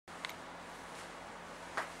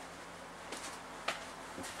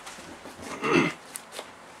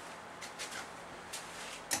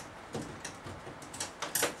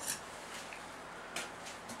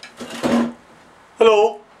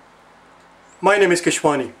Hello, my name is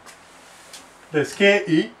Keshwani. That's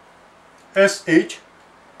K-E-S-H-W-A-N-I,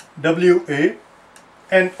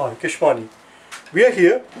 Keshwani. We are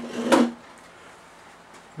here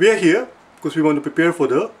because we want to prepare for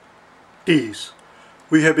the TEAS.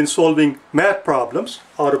 We have been solving math problems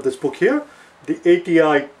out of this book here, the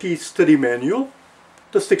ATI TEAS Study Manual,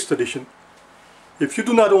 the 6th edition. If you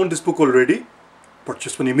do not own this book already,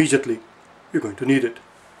 purchase one immediately. You're going to need it.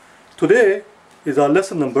 Today is our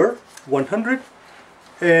lesson number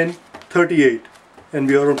 138, and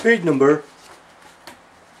we are on page number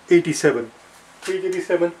 87. Page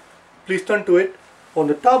 87, please turn to it. On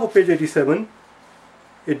the top of page 87,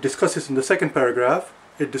 it discusses in the second paragraph,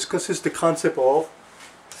 it discusses the concept of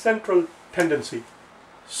central tendency.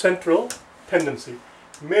 Central tendency.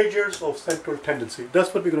 Measures of central tendency.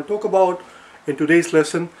 That's what we're going to talk about in today's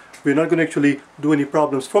lesson. We're not going to actually do any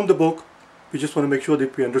problems from the book. We just want to make sure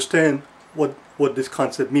that we understand what this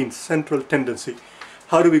concept means, central tendency.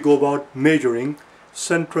 How do we go about measuring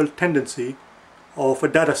central tendency of a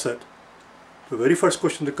data set? The very first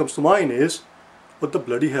question that comes to mind is, what the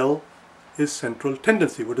bloody hell is central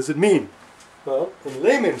tendency? What does it mean? Well, in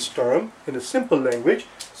layman's term, in a simple language,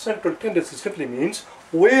 central tendency simply means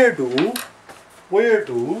where do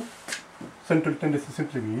central tendency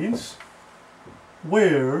simply means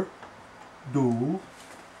where do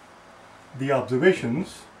the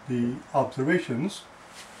observations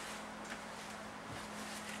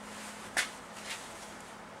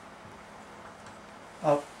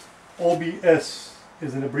OBS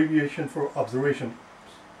is an abbreviation for observation.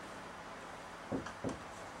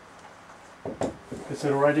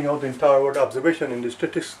 Instead of writing out the entire word observation in the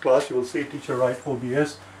statistics class, you will see teacher write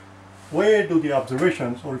OBS. Where do the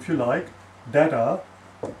observations, or if you like, data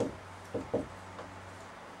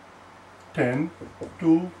tend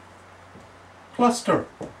to cluster?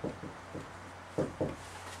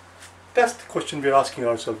 That's the question we're asking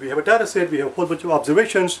ourselves. We have a data set, we have a whole bunch of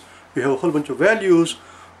observations, we have a whole bunch of values.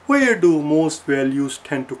 Where do most values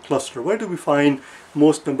tend to cluster? Where do we find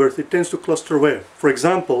most numbers? It tends to cluster where? For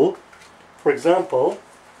example, here's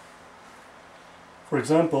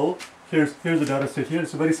the data set here.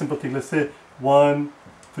 It's a very simple thing. Let's say 1,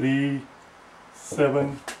 3,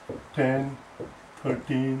 7, 10,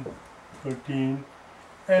 13, 13,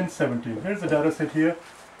 and 17. Here's the data set here.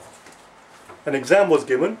 An exam was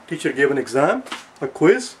given. Teacher gave an exam, a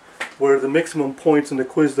quiz, where the maximum points in the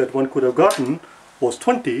quiz that one could have gotten was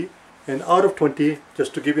 20. And out of 20,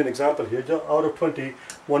 just to give you an example here, out of 20,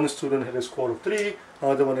 one student had a score of 3,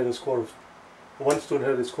 another one had a score of, one student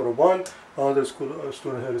had a score of 1, another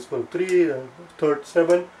student had a score of 3, third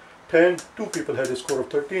 7, 10, 2 people had a score of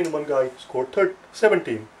 13, one guy scored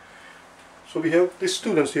 17. So we have these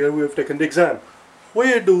students here who have taken the exam.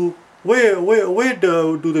 Where do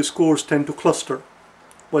the scores tend to cluster?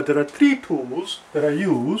 Well, there are three tools that I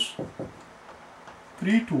use.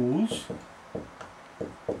 Three tools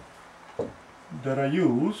that I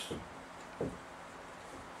use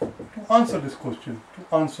to answer this question.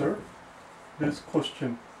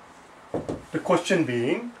 The question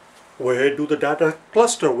being, where do the data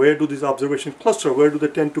cluster? Where do these observations cluster? Where do they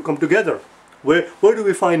tend to come together? Where do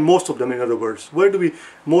we find most of them, in other words? Where do we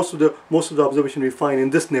most of the observation we find in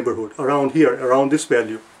this neighborhood, around here, around this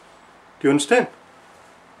value? Do you understand?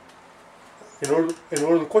 In order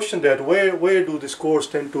to question that, where do the scores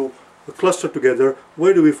tend to cluster together?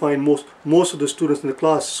 Where do we find most of the students in the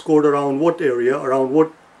class scored around what area, around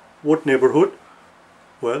what neighborhood?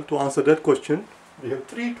 Well, to answer that question, we have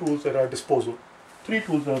three tools at our disposal. The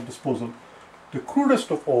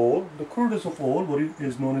crudest of all, what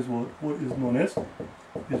is known as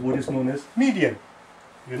median.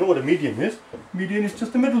 You know what a median is? Median is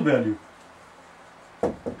just the middle value.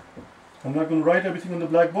 I'm not going to write everything on the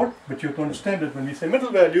blackboard, but you have to understand that when we say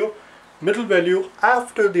middle value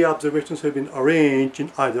after the observations have been arranged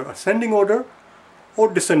in either ascending order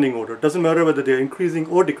or descending order. Doesn't matter whether they are increasing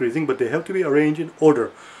or decreasing, but they have to be arranged in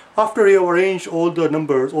order. After you have arranged all the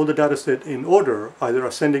numbers, all the data set in order, either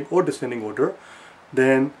ascending or descending order,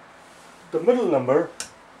 then the middle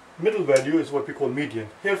value is what we call median.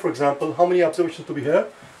 Here, for example, how many observations do we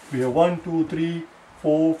have? We have 1, 2, 3,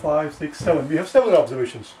 4, 5, 6, 7. We have 7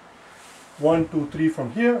 observations. 1, 2, 3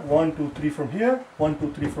 from here, 1, 2, 3 from here, 1,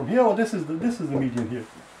 2, 3 from here. Oh, this is the median here.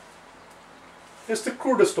 It's the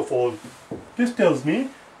crudest of all. This tells me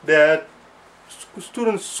that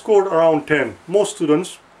students scored around 10. Most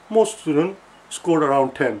students scored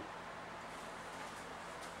around 10.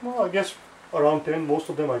 Well, I guess around 10, most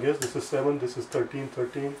of them I guess. This is 7, this is 13,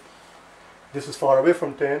 13. This is far away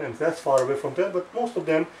from 10 and that's far away from 10, but most of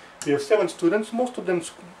them, we have 7 students, most of them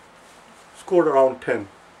scored around 10.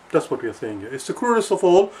 That's what we are saying here. It's the crudest of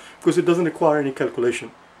all because it doesn't require any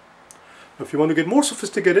calculation. Now, if you want to get more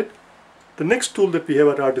sophisticated, the next tool that we have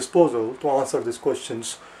at our disposal to answer these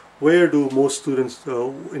questions, where do most students,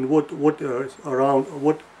 in what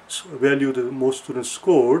value the most students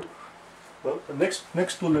scored, well, the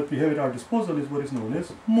next tool that we have at our disposal is what is known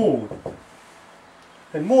as mode.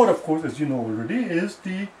 And mode, of course, as you know already, is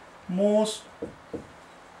the most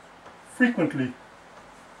frequently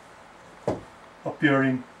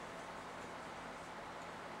appearing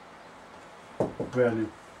value.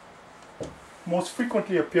 Most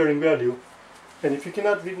frequently appearing value. And if you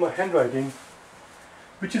cannot read my handwriting,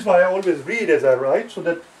 which is why I always read as I write, so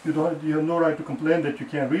that you have no right to complain that you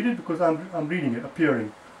can't read it, because I'm reading it,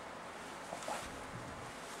 appearing.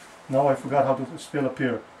 Now I forgot how to spell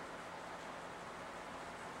appear.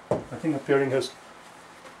 I think appearing has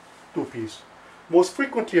 2 P's. Most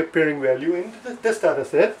frequently appearing value in this data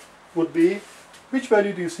set would be, which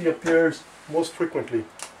value do you see appears most frequently?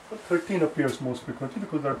 Well, 13 appears most frequently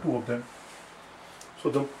because there are 2 of them. So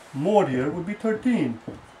the mode here would be 13.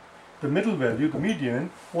 The middle value, the median,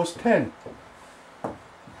 was 10.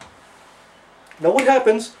 Now what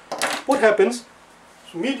happens?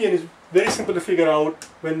 So median is very simple to figure out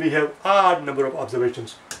when we have odd number of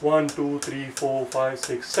observations. 1, 2, 3, 4, 5,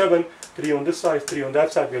 6, 7. 3 on this side, 3 on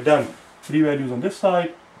that side, we are done. 3 values on this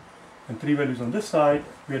side and 3 values on this side,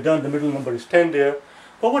 we are done. The middle number is 10 there.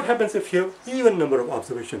 But what happens if you have even number of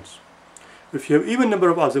observations? If you have even number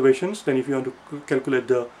of observations, then if you want to calculate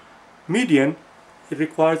the median, it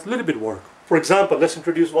requires a little bit work. For example, let's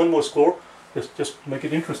introduce one more score. Let's just make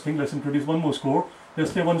it interesting. Let's introduce one more score.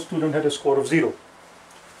 Let's say one student had a score of 0.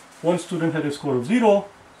 One student had a score of 0.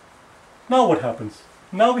 Now what happens?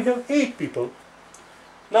 Now we have 8 people.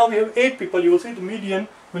 Now we have 8 people. You will see the median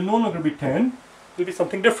will no longer be 10. It will be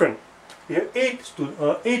something different. We have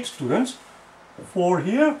 8 students. 4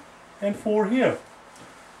 here and 4 here.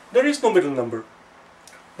 There is no middle number.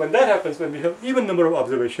 When that happens, when we have even number of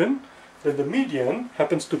observation, then the median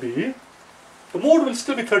happens to be, the mode will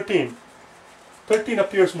still be 13. 13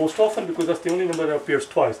 appears most often because that's the only number that appears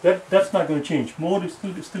twice. That's not going to change. Mode is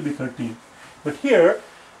still be 13. But here,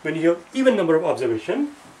 when you have even number of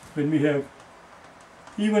observation, when we have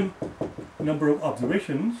even number of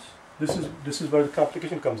observations, this is where the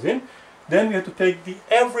complication comes in. Then we have to take the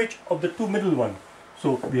average of the 2 middle ones.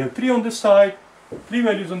 So we have 3 on this side, 3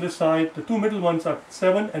 values on this side. The 2 middle ones are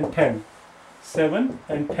 7 and 10. 7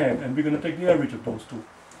 and 10, and we're going to take the average of those 2.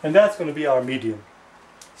 And that's going to be our median.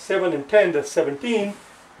 7 and 10, that's 17.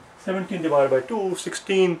 17 divided by 2,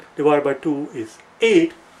 16 divided by 2 is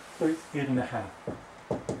 8. So it's 8.5.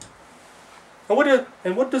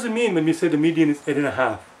 And what does it mean when we say the median is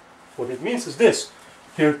 8.5? What it means is this.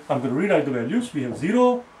 Here, I'm going to rewrite the values. We have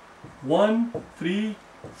 0, 1, 3,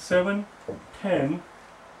 7, 10,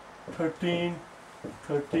 13,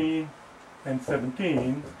 13, and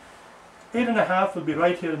 17. 8.5 will be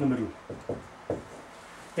right here in the middle.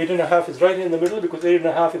 8.5 is right here in the middle because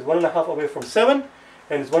 8.5 is 1.5 away from 7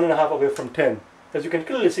 and is 1.5 away from 10. As you can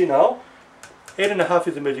clearly see now, 8.5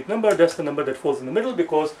 is the magic number. That's the number that falls in the middle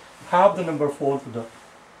because half the number falls to the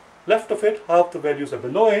left of it, half the values are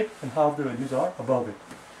below it, and half the values are above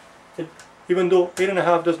it. Even though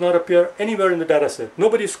 8.5 does not appear anywhere in the data set,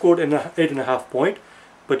 nobody scored an 8.5 point,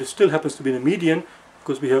 but it still happens to be the median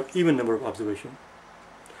because we have even number of observations.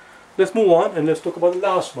 Let's move on and let's talk about the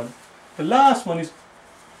last one. The last one is,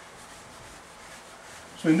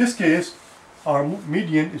 so in this case, our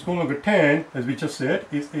median is no longer 10, as we just said,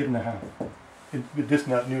 is 8.5 with this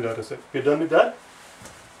new data set. We're done with that.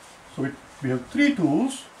 So we have 3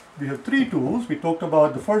 tools. We have 3 tools. We talked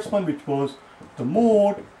about the first one, which was the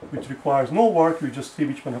mode, which requires no work. We just see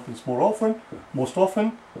which one happens most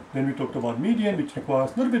often. Then we talked about median, which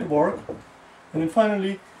requires a little bit of work. And then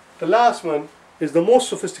finally, the last one is the most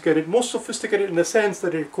sophisticated in the sense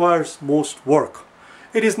that it requires most work.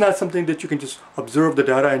 It is not something that you can just observe the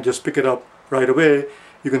data and just pick it up right away.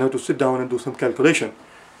 You're going to have to sit down and do some calculation.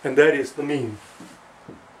 And that is the mean.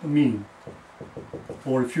 The mean.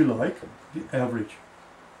 Or if you like, the average.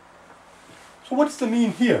 So what's the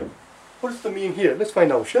mean here? What is the mean here? Let's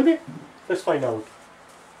find out, shall we? Let's find out.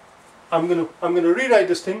 I'm gonna rewrite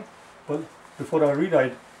this thing, but before I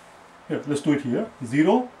rewrite, here, let's do it here.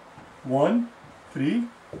 0, 1, 3,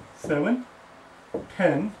 7,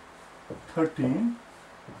 10, 13,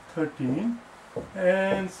 13,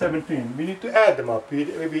 and 17. We need to add them up.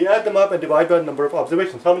 We add them up and divide by the number of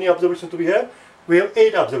observations. How many observations do we have? We have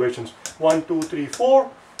 8 observations. 1, 2, 3,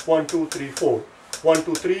 4. 1, 2, 3, 4. 1,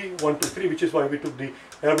 2, 3, 1, 2, 3, which is why we took the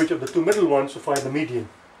average of the two middle ones to find the median.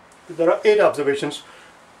 There are 8 observations.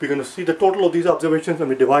 We're going to see the total of these observations and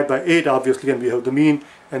we divide by 8 obviously, and we have the mean,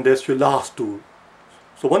 and that's your last tool.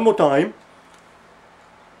 So one more time,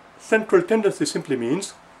 central tendency simply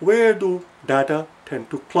means where do data tend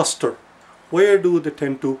to cluster? Where do they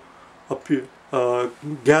tend to appear,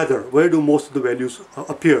 gather? Where do most of the values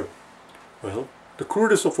appear? Well, the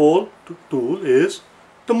crudest of all tool is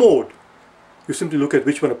the mode. You simply look at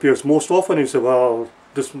which one appears most often and you say, well,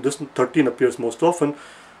 this 13 appears most often.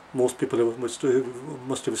 Most people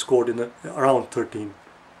must have scored in around 13.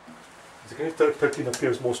 13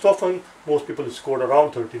 appears most often. Most people have scored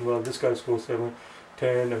around 13. Well, this guy scores 7,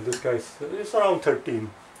 10, and this guy is around 13.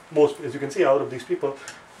 Most, as you can see, out of these people,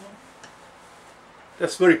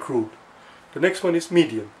 that's very crude. The next one is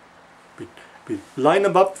median. We line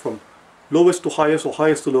them up from lowest to highest or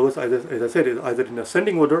highest to lowest, as I said, either in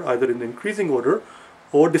ascending order, either in increasing order,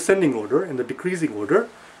 or descending order, in the decreasing order,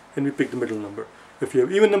 and we pick the middle number. If you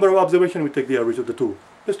have even number of observations, we take the average of the two.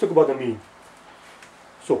 Let's talk about the mean.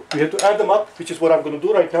 So we have to add them up, which is what I'm going to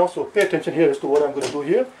do right now. So pay attention here as to what I'm going to do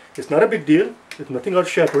here. It's not a big deal. It's nothing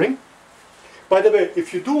earth-shattering. By the way,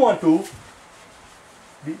 if you do want to,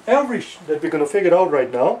 the average that we're going to figure out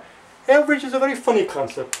right now, average is a very funny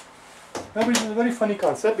concept. Average is a very funny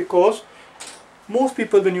concept because most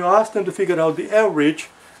people, when you ask them to figure out the average,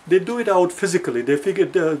 they do it out physically. They figure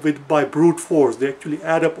it by brute force. They actually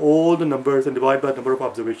add up all the numbers and divide by the number of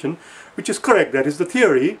observation, which is correct. That is the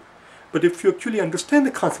theory. But if you actually understand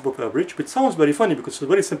the concept of average, which sounds very funny because it's a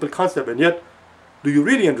very simple concept, and yet, do you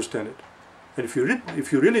really understand it? And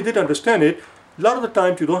if you really did understand it, a lot of the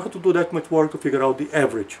times you don't have to do that much work to figure out the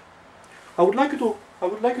average. I would like you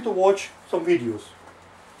to watch some videos.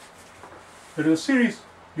 There is a series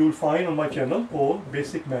you will find on my channel called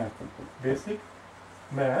Basic Math. Basic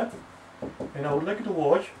Math, and I would like you to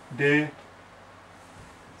watch day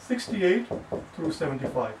 68 through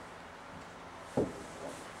 75.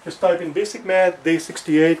 Just type in Basic Math, day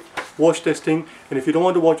 68, watch testing, and if you don't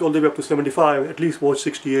want to watch all the way up to 75, at least watch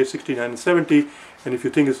 68, 69, and 70, and if you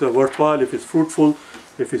think it's worthwhile, if it's fruitful,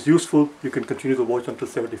 if it's useful, you can continue to watch until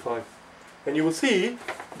 75. And you will see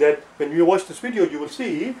that when you watch this video, you will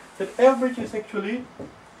see that average is actually,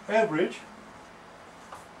 average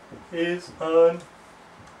is an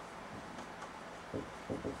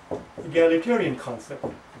egalitarian concept.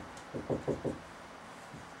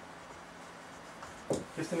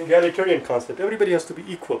 It's an egalitarian concept. Everybody has to be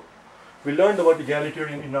equal. We learned about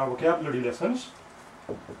egalitarian in our vocabulary lessons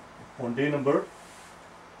on day number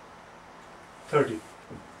 30.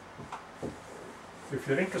 If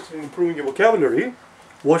you're interested in improving your vocabulary,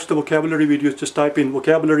 watch the vocabulary videos. Just type in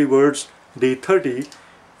vocabulary words day 30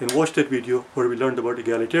 and watch that video where we learned about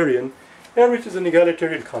egalitarian. Average is an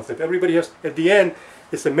egalitarian concept. Everybody has, at the end,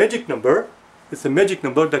 it's a magic number. It's a magic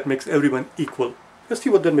number that makes everyone equal. Let's see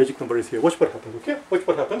what that magic number is here. Watch what happens, okay? Watch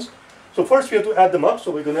what happens. So first we have to add them up.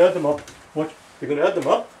 So we're going to add them up. Watch. We're going to add them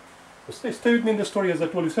up. So stay with me in the story as I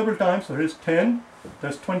told you several times. So here's 10,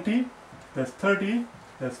 that's 20, that's 30,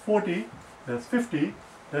 that's 40, that's 50,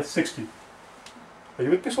 that's 60. Are you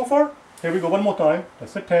with me so far? Here we go one more time.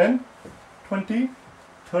 That's a 10, 20,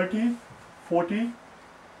 30, 40,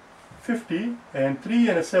 50, and 3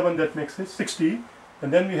 and a 7, that makes it 60.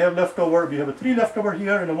 And then we have leftover, we have a 3 left over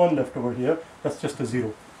here and a 1 left over here. That's just a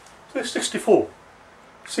 0. So it's 64.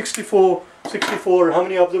 64, how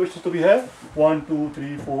many observations do we have? 1, 2,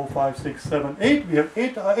 3, 4, 5, 6, 7, 8. We have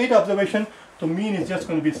 8 observations. The mean is just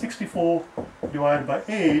going to be 64 divided by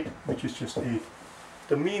 8, which is just 8.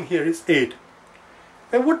 The mean here is 8.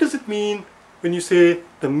 And what does it mean when you say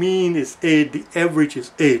the mean is 8, the average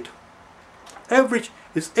is 8? Average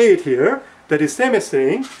is 8 here. That is same as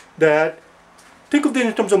saying that, think of this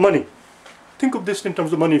in terms of money. Think of this in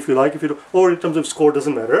terms of money if you like, if you don't, or in terms of score,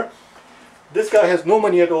 doesn't matter. This guy has no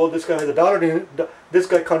money at all. This guy has $1 in it. This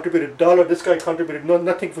guy contributed $1. This guy contributed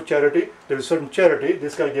nothing for charity. There is certain charity.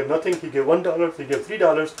 This guy gave nothing. He gave $1. He gave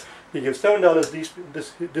 $3. He gave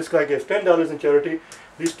 $7. This guy gave $10 in charity.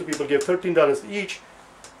 These two people gave $13 each.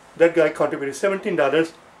 That guy contributed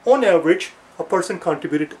 $17. On average, a person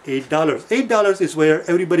contributed $8. $8 is where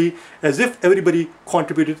everybody, as if everybody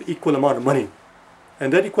contributed equal amount of money.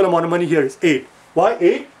 And that equal amount of money here is 8. Why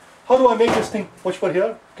 8? How do I make this thing? Watch for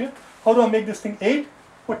here. Okay. How do I make this thing 8?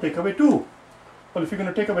 Well, take away 2. Well, if you're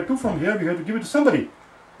going to take away 2 from here, we have to give it to somebody.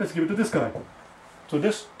 Let's give it to this guy. So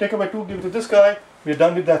this, take away 2, give it to this guy. We're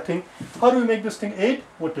done with that thing. How do we make this thing 8?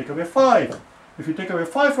 Well, take away 5. If you take away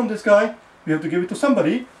 5 from this guy, we have to give it to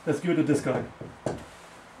somebody. Let's give it to this guy.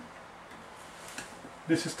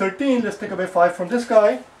 This is 13. Let's take away 5 from this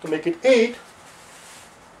guy to make it 8.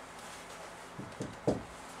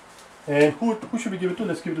 And who should we give it to?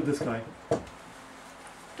 Let's give it to this guy.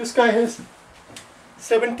 This guy has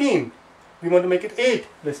 17. We want to make it 8.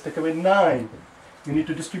 Let's take away 9. We need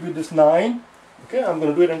to distribute this 9. Okay, I'm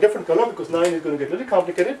going to do it in a different color because 9 is going to get a little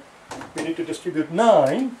complicated. We need to distribute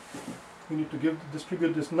 9. We need to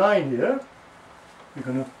distribute this 9 here.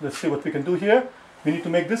 Let's see what we can do here. We need to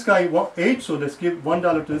make this guy 8, so let's give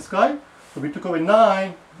 $1 to this guy. So we took away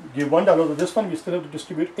 9, give $1 to this one. We still have to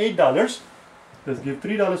distribute $8. Let's give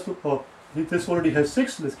 $3 to, oh, this already has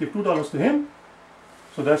 6. Let's give $2 to him.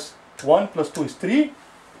 So that's 1 plus 2 is 3.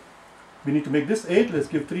 We need to make this 8. Let's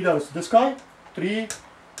give $3 to this guy. 3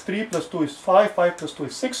 plus 2 is 5. 5 plus 2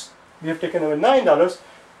 is 6. We have taken away $9.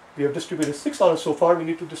 We have distributed $6 so far. We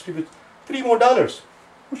need to distribute $3 more.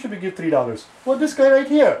 Who should we give $3? Well, this guy right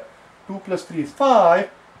here. 2 plus 3 is 5.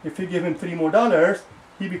 If we give him $3 more,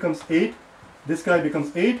 he becomes 8. This guy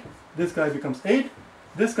becomes 8. This guy becomes 8.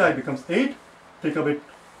 This guy becomes 8. Take away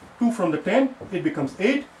 2 from the 10, it becomes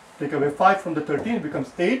 8. Take away 5 from the 13, it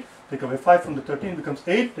becomes 8. Take away 5 from the 13, it becomes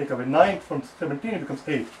 8. Take away 9 from 17, it becomes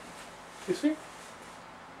 8. You see?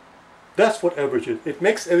 That's what average is. It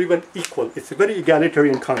makes everyone equal. It's a very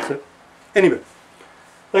egalitarian concept. Anyway,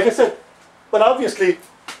 like I said, but obviously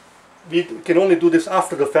we can only do this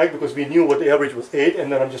after the fact because we knew what the average was 8,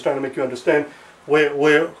 and then I'm just trying to make you understand how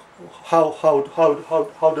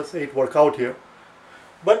does 8 work out here.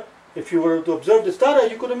 But if you were to observe this data,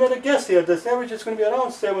 you could have made a guess here. This average is going to be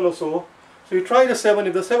around 7 or so. So you try the 7.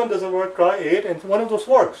 If the 7 doesn't work, try 8, and one of those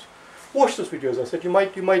works. Watch this video. As I said, you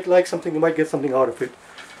might like something. You might get something out of it.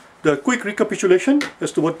 The quick recapitulation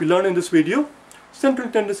as to what we learned in this video. Central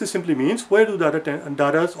tendency simply means where do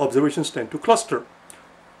data's observations tend to cluster.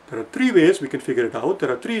 There are 3 ways we can figure it out.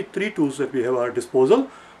 There are three tools that we have at our disposal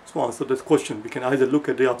to answer this question. We can either look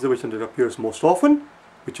at the observation that appears most often,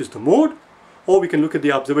 which is the mode, or we can look at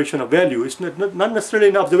the observation of value. It's not necessarily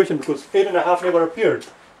an observation because 8.5 never appeared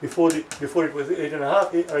before it was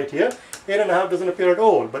 8.5 right here. 8.5 doesn't appear at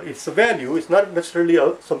all, but it's a value. It's not necessarily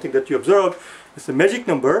something that you observe. It's a magic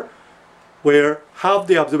number where half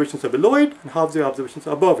the observations are below it and half the observations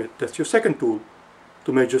are above it. That's your second tool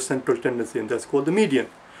to measure central tendency, and that's called the median.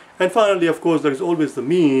 And finally, of course, there is always the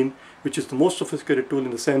mean, which is the most sophisticated tool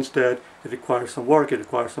in the sense that it requires some work, it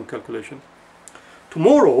requires some calculation.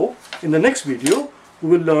 Tomorrow, in the next video, we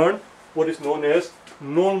will learn what is known as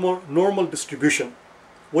normal distribution.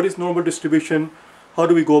 What is normal distribution? How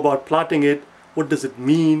do we go about plotting it? What does it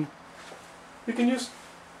mean? We can use,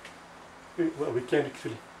 well, we can't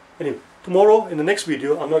actually. Anyway, tomorrow in the next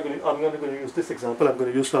video, I'm not going to use this example. I'm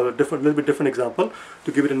going to use a little bit different example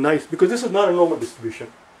to give it a nice, because this is not a normal distribution.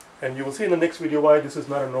 And you will see in the next video why this is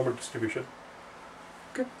not a normal distribution.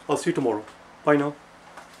 Okay, I'll see you tomorrow. Bye now.